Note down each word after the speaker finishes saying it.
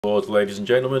Ladies and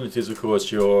gentlemen, it is of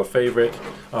course your favorite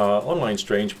online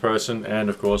strange person and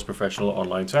of course professional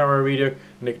online tarot reader,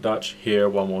 NickDutch, here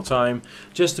one more time,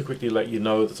 just to quickly let you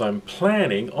know that I'm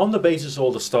planning, on the basis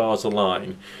all the stars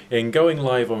align, in going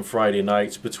live on Friday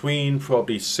nights between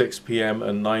probably 6 p.m.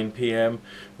 and 9 p.m.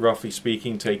 roughly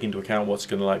speaking, take into account what's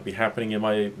going to be happening in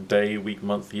my day, week,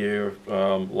 month, year,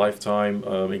 lifetime,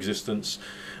 existence.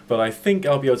 But I think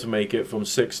I'll be able to make it from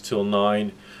 6 till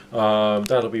 9.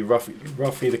 That'll be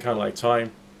roughly the kind of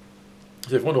time.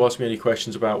 So if you want to ask me any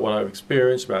questions about what I've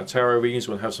experienced, about tarot readings,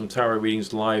 we'll have some tarot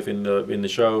readings live in the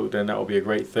show, then that will be a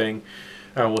great thing.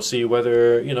 And we'll see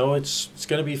whether, it's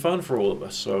going to be fun for all of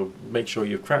us. So make sure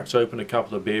you've cracked open a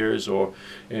couple of beers, or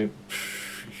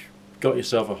got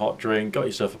yourself a hot drink, got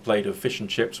yourself a plate of fish and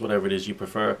chips, whatever it is you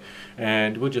prefer,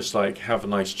 and we'll just have a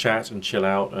nice chat and chill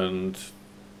out and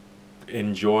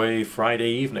enjoy Friday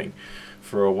evening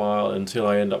for a while until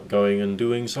I end up going and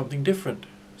doing something different.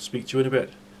 Speak to you in a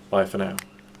bit. Bye for now.